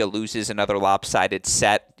 where Iga loses another lopsided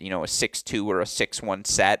set, a 6-2 or a 6-1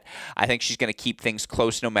 set. I think she's going to keep things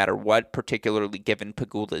close no matter what, particularly given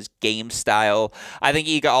Pegula's game style. I think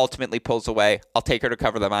Iga ultimately pulls away. I'll take her to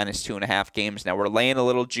cover the minus 2.5 games. Now, we're laying a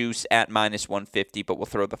little juice at minus 150, but we'll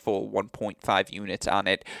throw the full 1.5 units on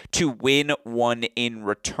it to win one in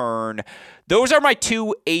return. Those are my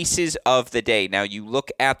 2 aces of the day. Now, you look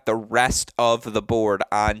at the rest of the board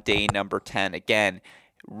on day number 10. Again,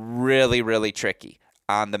 really, really tricky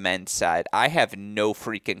on the men's side. I have no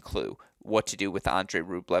freaking clue what to do with Andre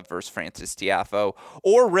Rublev versus Frances Tiafoe,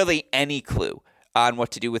 or really any clue on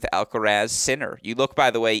what to do with Alcaraz Sinner. You look,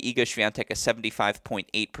 by the way, Iga Swiatek, a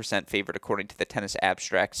 75.8% favorite according to the Tennis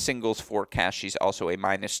Abstract singles forecast. She's also a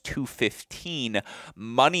minus 215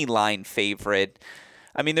 money line favorite.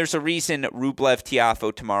 I mean, there's a reason Rublev,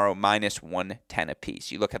 Tiafoe tomorrow, minus 110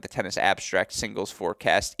 apiece. You look at the Tennis Abstract singles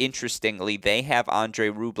forecast. Interestingly, they have Andrei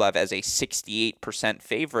Rublev as a 68%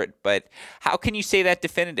 favorite, but how can you say that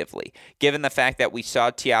definitively, given the fact that we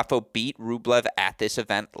saw Tiafoe beat Rublev at this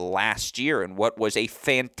event last year in what was a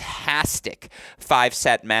fantastic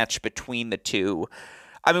 5-set match between the two?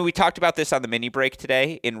 I mean, we talked about this on the mini break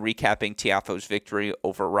today in recapping Tiafoe's victory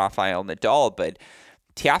over Rafael Nadal, but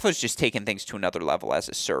Tiafoe's just taken things to another level as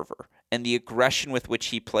a server. And the aggression with which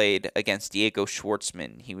he played against Diego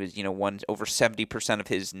Schwartzman, he was, won over 70% of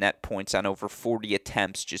his net points on over 40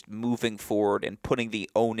 attempts, just moving forward and putting the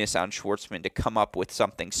onus on Schwartzman to come up with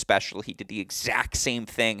something special. He did the exact same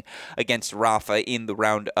thing against Rafa in the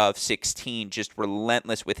round of 16, just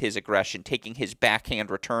relentless with his aggression, taking his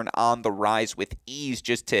backhand return on the rise with ease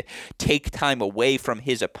just to take time away from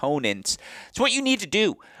his opponents. It's what you need to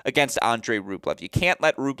do against Andrei Rublev. You can't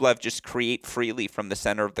let Rublev just create freely from the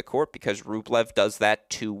center of the court, because Rublev does that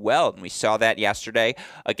too well. And we saw that yesterday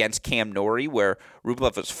against Cam Norrie, where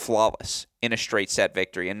Rublev was flawless in a straight set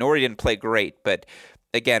victory. And Norrie didn't play great, but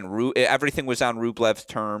again, everything was on Rublev's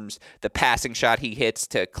terms. The passing shot he hits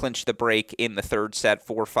to clinch the break in the third set,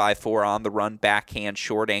 4-5-4 on the run, backhand,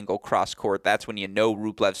 short angle, cross court. That's when you know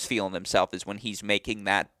Rublev's feeling himself, is when he's making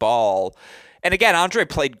that ball. And again, Andrei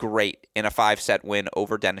played great in a 5-set win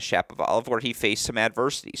over Denis Shapovalov, where he faced some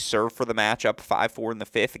adversity. Served for the match up 5-4 in the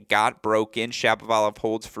fifth, got broken. Shapovalov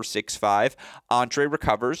holds for 6-5. Andrei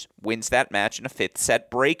recovers, wins that match in a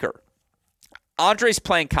 5th-set breaker. Andrei's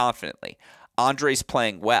playing confidently. Andrei's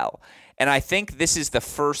playing well. And I think this is the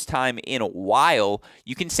first time in a while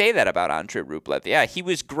you can say that about Andrei Rublev. Yeah, he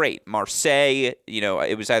was great. Marseille,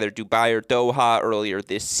 it was either Dubai or Doha earlier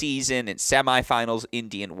this season. In semifinals,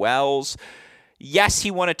 Indian Wells. Yes, he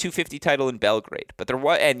won a 250 title in Belgrade,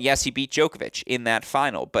 and yes, he beat Djokovic in that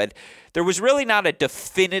final. But there was really not a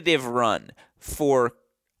definitive run for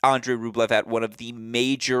Andrei Rublev at one of the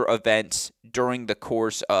major events during the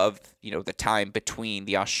course of, the time between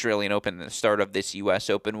the Australian Open and the start of this U.S.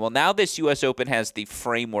 Open. Well, now this U.S. Open has the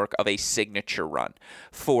framework of a signature run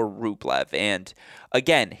for Rublev. And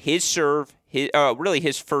again, his serve,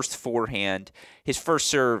 his first forehand, his first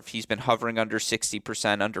serve, he's been hovering under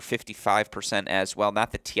 60%, under 55% as well.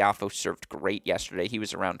 Not that Tiafoe served great yesterday. He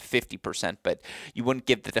was around 50%, but you wouldn't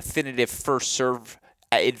give the definitive first serve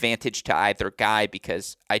advantage to either guy,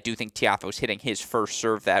 because I do think Tiafoe's hitting his first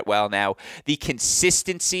serve that well now. The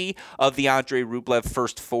consistency of the Andrei Rublev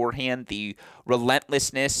first forehand, the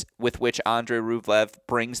relentlessness with which Andrei Rublev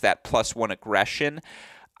brings that +1 aggression,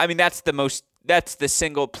 I mean, that's the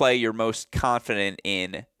single play you're most confident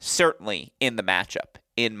in, certainly in the matchup,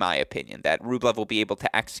 in my opinion, that Rublev will be able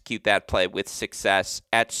to execute that play with success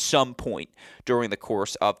at some point during the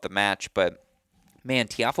course of the match. But man,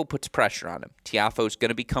 Tiafoe puts pressure on him. Tiafoe's going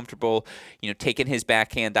to be comfortable, taking his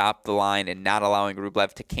backhand up the line and not allowing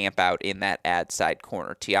Rublev to camp out in that ad side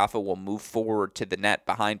corner. Tiafoe will move forward to the net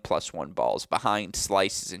behind +1 balls, behind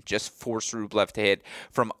slices, and just force Rublev to hit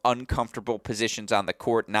from uncomfortable positions on the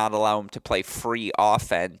court, not allow him to play free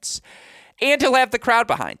offense. And he'll have the crowd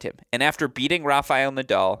behind him. And after beating Rafael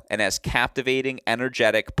Nadal, and as captivating,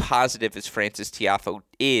 energetic, positive as Frances Tiafoe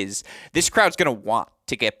is, this crowd's going to want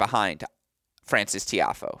to get behind Frances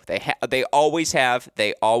Tiafoe. They always have.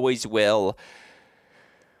 They always will.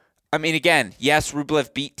 I mean, again, yes,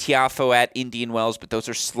 Rublev beat Tiafoe at Indian Wells, but those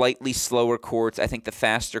are slightly slower courts. I think the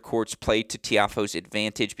faster courts play to Tiafoe's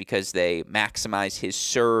advantage because they maximize his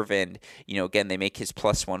serve and, again, they make his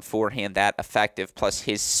 +1 forehand that effective, plus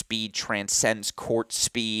his speed transcends court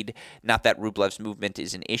speed. Not that Rublev's movement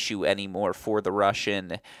is an issue anymore for the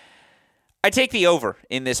Russian. I take the over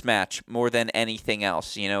in this match more than anything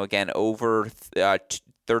else. Again, over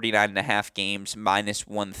 39.5 games,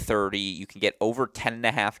 -130. You can get over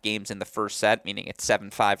 10.5 games in the first set, meaning it's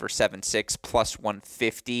 7-5 or 7-6,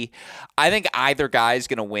 +150. I think either guy is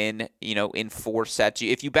going to win, in 4 sets.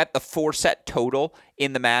 If you bet the 4-set total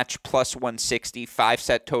in the match, +160,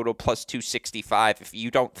 5-set total, +265. If you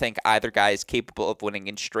don't think either guy is capable of winning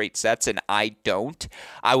in straight sets, and I don't,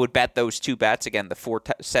 I would bet those 2 bets. Again, the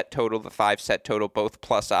 4-set total, the 5-set total, both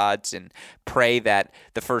plus odds, and pray that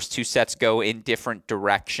the first 2 sets go in different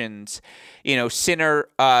directions. Tiafoe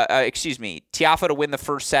to win the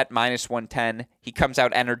first set, -110. He comes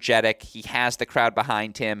out energetic. He has the crowd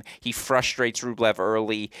behind him. He frustrates Rublev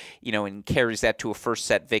early, and carries that to a first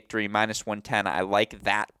set victory, -110. I like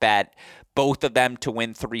that bet. Both of them to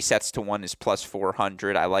win 3-1 is plus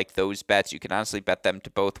 400. I like those bets. You can honestly bet them to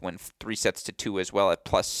both win 3-2 as well at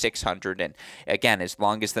plus 600. And again, as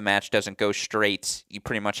long as the match doesn't go straight, you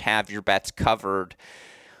pretty much have your bets covered.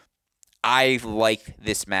 I like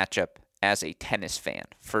this matchup as a tennis fan,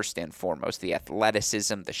 first and foremost. The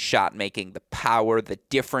athleticism, the shot making, the power, the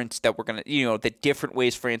difference that we're going to, the different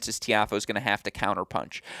ways Frances Tiafoe is going to have to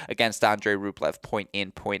counterpunch against Andrei Rublev, point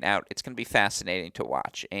in, point out. It's going to be fascinating to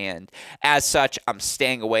watch. And as such, I'm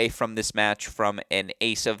staying away from this match from an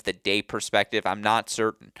ace of the day perspective. I'm not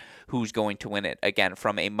certain who's going to win it. Again,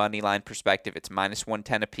 from a money line perspective, it's minus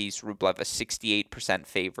 110 apiece. Rublev a 68%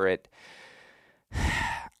 favorite.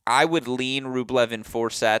 I would lean Rublev in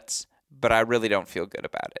 4 sets, but I really don't feel good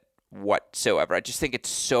about it whatsoever. I just think it's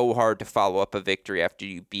so hard to follow up a victory after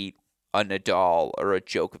you beat a Nadal or a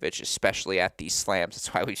Djokovic, especially at these slams.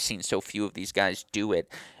 That's why we've seen so few of these guys do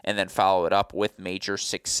it and then follow it up with major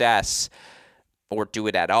success or do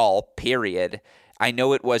it at all, period. I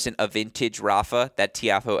know it wasn't a vintage Rafa that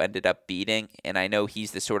Tiafoe ended up beating, and I know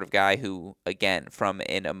he's the sort of guy who, again, from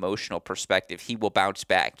an emotional perspective, he will bounce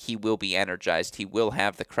back. He will be energized. He will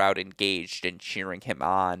have the crowd engaged and cheering him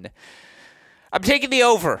on. I'm taking the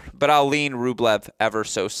over, but I'll lean Rublev ever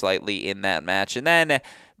so slightly in that match. And then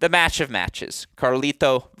the match of matches,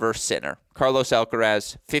 Carlito versus Sinner. Carlos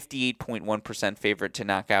Alcaraz, 58.1% favorite to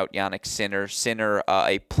knock out Jannik Sinner. Sinner,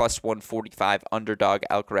 a plus 145 underdog.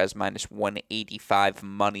 Alcaraz minus 185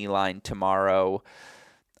 money line tomorrow.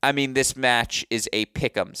 I mean, this match is a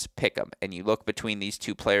pick'em. And you look between these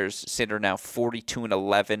two players, Sinner now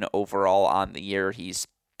 42-11 overall on the year. He's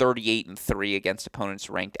 38-3 against opponents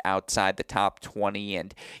ranked outside the top 20,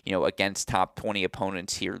 and against top 20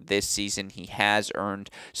 opponents here this season. He has earned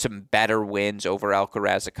some better wins over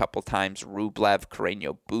Alcaraz a couple times. Rublev,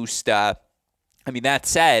 Carreño Busta. I mean, that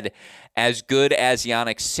said, as good as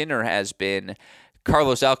Jannik Sinner has been,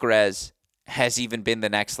 Carlos Alcaraz has even been the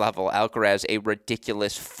next level. Alcaraz, a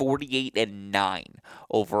ridiculous 48-9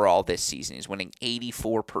 overall this season. He's winning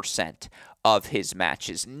 84% of his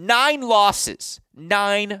matches. 9 losses.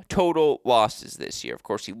 9 total losses this year. Of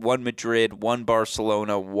course, he won Madrid, won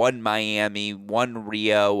Barcelona, won Miami, won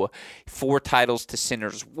Rio. 4 titles to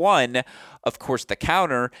Sinner's 1. Of course, the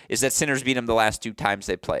counter is that Sinner's beat him the last 2 times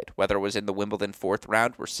they played, whether it was in the Wimbledon 4th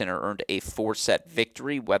round where Sinner earned a 4-set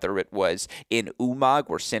victory, whether it was in Umag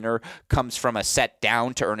where Sinner comes from a set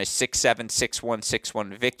down to earn a 6-7, 6-1,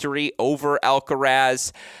 6-1 victory over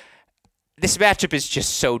Alcaraz. This matchup is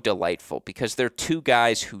just so delightful because they're two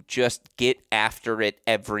guys who just get after it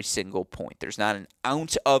every single point. There's not an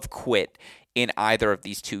ounce of quit in either of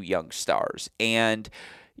these two young stars. And,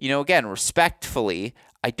 again, respectfully,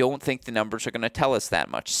 I don't think the numbers are going to tell us that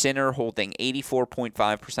much. Sinner holding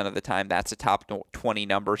 84.5% of the time. That's a top 20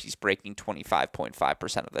 number. He's breaking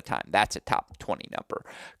 25.5% of the time. That's a top 20 number.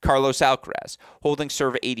 Carlos Alcaraz holding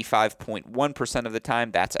serve 85.1% of the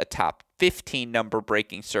time. That's a top 15 number.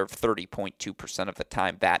 Breaking serve 30.2% of the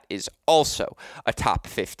time. That is also a top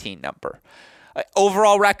 15 number.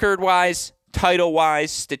 Overall record-wise,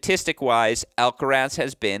 title-wise, statistic-wise, Alcaraz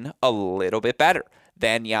has been a little bit better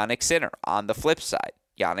than Jannik Sinner. On the flip side,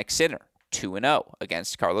 Jannik Sinner, 2-0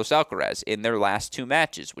 against Carlos Alcaraz in their last 2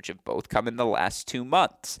 matches, which have both come in the last 2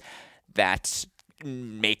 months. That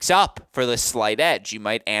makes up for the slight edge you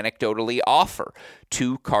might anecdotally offer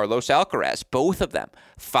to Carlos Alcaraz. Both of them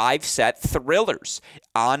 5-set thrillers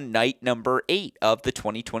on night number 8 of the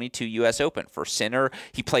 2022 U.S. Open. For Sinner,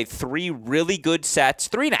 he played 3 really good sets,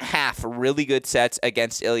 3.5 really good sets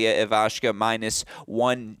against Ilya Ivashka, minus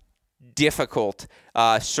 1 difficult,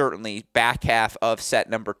 certainly back half of set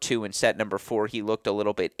number 2 and set number 4. He looked a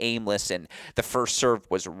little bit aimless, and the first serve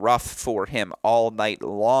was rough for him all night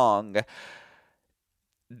long.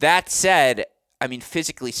 That said, I mean,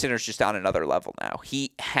 physically, Sinner's just on another level now.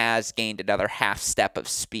 He has gained another half step of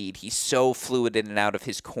speed. He's so fluid in and out of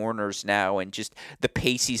his corners now, and just the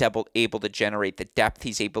pace he's able to generate, the depth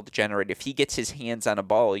he's able to generate. If he gets his hands on a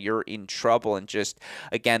ball, you're in trouble. And just,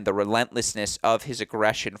 again, the relentlessness of his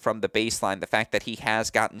aggression from the baseline, the fact that he has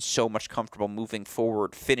gotten so much comfortable moving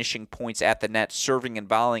forward, finishing points at the net, serving and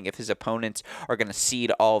volleying if his opponents are going to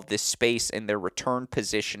cede all of this space in their return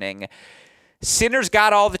positioning. Sinner's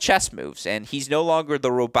got all the chess moves, and he's no longer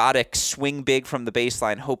the robotic swing big from the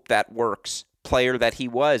baseline, hope that works player that he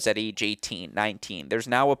was at age 18, 19. There's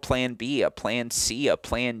now a plan B, a plan C, a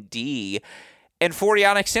plan D. And for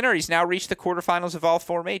Jannik Sinner, he's now reached the quarterfinals of all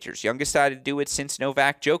 4 majors. Youngest guy to do it since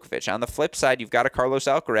Novak Djokovic. On the flip side, you've got a Carlos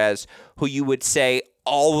Alcaraz who you would say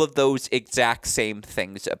all of those exact same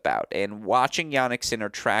things about. And watching Jannik Sinner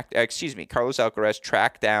Carlos Alcaraz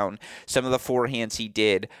track down some of the forehands he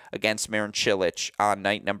did against Marin Cilic on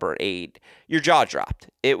night number 8, your jaw dropped.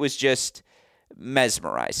 It was just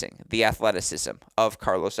mesmerizing, the athleticism of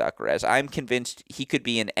Carlos Alcaraz. I'm convinced he could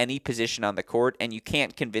be in any position on the court, and you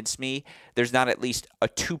can't convince me there's not at least a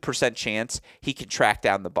 2% chance he can track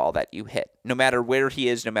down the ball that you hit. No matter where he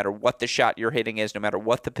is, no matter what the shot you're hitting is, no matter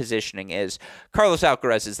what the positioning is, Carlos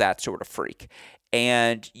Alcaraz is that sort of freak.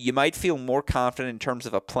 And you might feel more confident in terms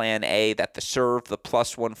of a plan A, that the serve, the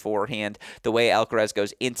 +1 forehand, the way Alcaraz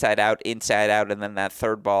goes inside out, and then that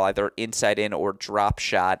third ball either inside in or drop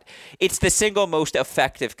shot. It's the single most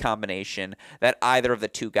effective combination that either of the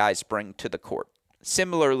two guys bring to the court.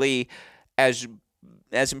 Similarly, as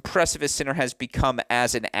impressive as Sinner has become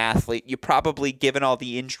as an athlete, you probably, given all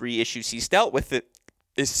the injury issues he's dealt with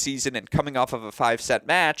this season and coming off of a 5-set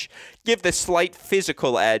match, give the slight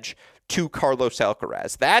physical edge to Carlos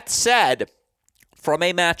Alcaraz. That said, from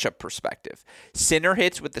a matchup perspective, Sinner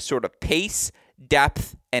hits with the sort of pace,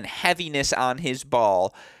 depth, and heaviness on his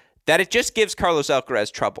ball that it just gives Carlos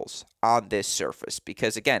Alcaraz troubles on this surface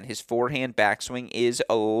because, again, his forehand backswing is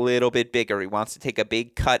a little bit bigger. He wants to take a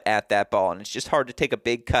big cut at that ball, and it's just hard to take a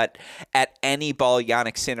big cut at any ball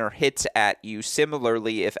Jannik Sinner hits at you.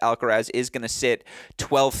 Similarly, if Alcaraz is going to sit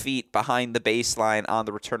 12 feet behind the baseline on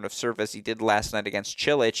the return of serve, as he did last night against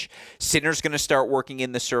Cilic, Sinner's going to start working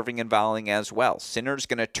in the serving and volleying as well. Sinner's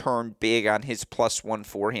going to turn big on his +1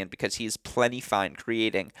 forehand because he's plenty fine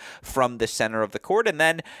creating from the center of the court. And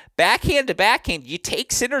then backhand to backhand, you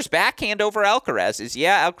take Sinner's backhand over Alcaraz's.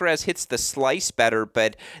 Yeah, Alcaraz hits the slice better,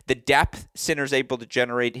 but the depth Sinner's able to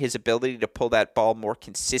generate, his ability to pull that ball more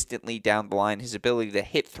consistently down the line, his ability to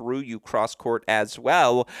hit through you cross court as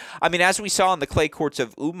well. I mean, as we saw on the clay courts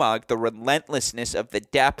of Umag, the relentlessness of the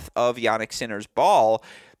depth of Jannik Sinner's ball,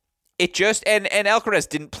 it just, and Alcaraz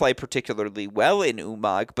didn't play particularly well in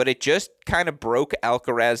Umag, but it just kind of broke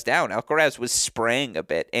Alcaraz down. Alcaraz was spraying a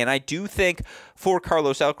bit, and I do think for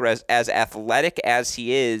Carlos Alcaraz, as athletic as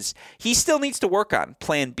he is, he still needs to work on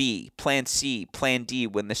plan B, plan C, plan D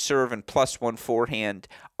when the serve and +1 forehand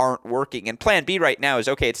aren't working. And plan B right now is,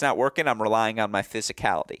 okay, it's not working, I'm relying on my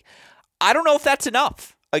physicality. I don't know if that's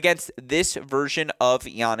enough against this version of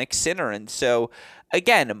Jannik Sinner, and so,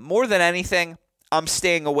 again, more than anything, I'm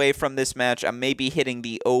staying away from this match. I'm maybe hitting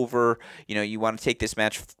the over. You know, you want to take this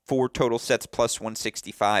match 4 total sets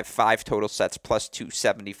 +165, 5 total sets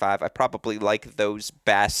 +275. I probably like those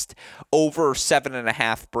best. Over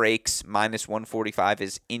 7.5 breaks, -145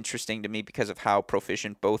 is interesting to me because of how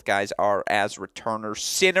proficient both guys are as returners.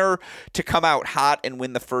 Sinner to come out hot and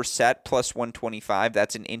win the first set, +125.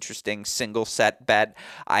 That's an interesting single set bet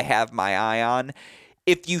I have my eye on.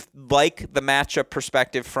 If you like the matchup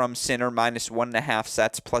perspective from Sinner, -1.5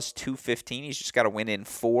 sets +215, he's just got to win in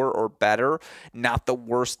 4 or better. Not the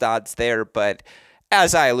worst odds there, but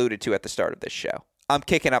as I alluded to at the start of this show, I'm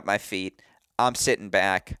kicking up my feet. I'm sitting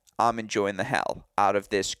back. I'm enjoying the hell out of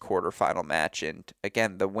this quarterfinal match. And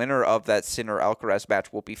again, the winner of that Sinner-Alcaraz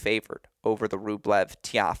match will be favored over the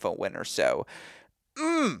Rublev-Tiafoe winner. So,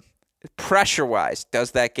 pressure-wise,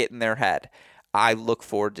 does that get in their head? I look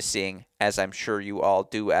forward to seeing, as I'm sure you all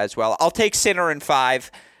do as well. I'll take Sinner in 5,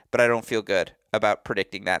 but I don't feel good about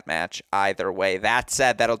predicting that match either way. That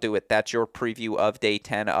said, that'll do it. That's your preview of Day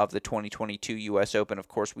 10 of the 2022 U.S. Open. Of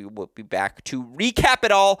course, we will be back to recap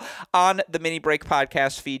it all on the Mini Break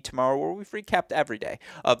podcast feed tomorrow, where we've recapped every day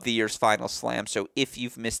of the year's Final Slam. So if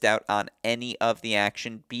you've missed out on any of the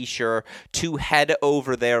action, be sure to head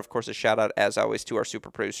over there. Of course, a shout-out, as always, to our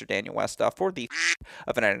super producer, Daniel Westoff, for the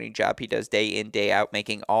of an editing job he does day in, day out,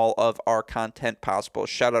 making all of our content possible.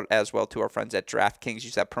 Shout-out as well to our friends at DraftKings.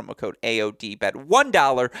 Use that promo code AOD. Bet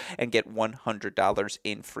 $1 and get $100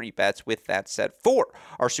 in free bets. With that said, for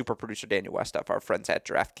our super producer Daniel Westoff, our friends at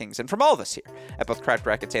DraftKings, and from all of us here at both Cracked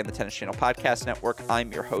Racquets and the Tennis Channel Podcast Network,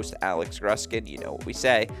 I'm your host, Alex Gruskin. You know what we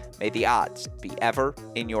say. May the odds be ever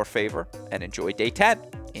in your favor, and enjoy Day 10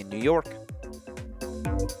 in New York.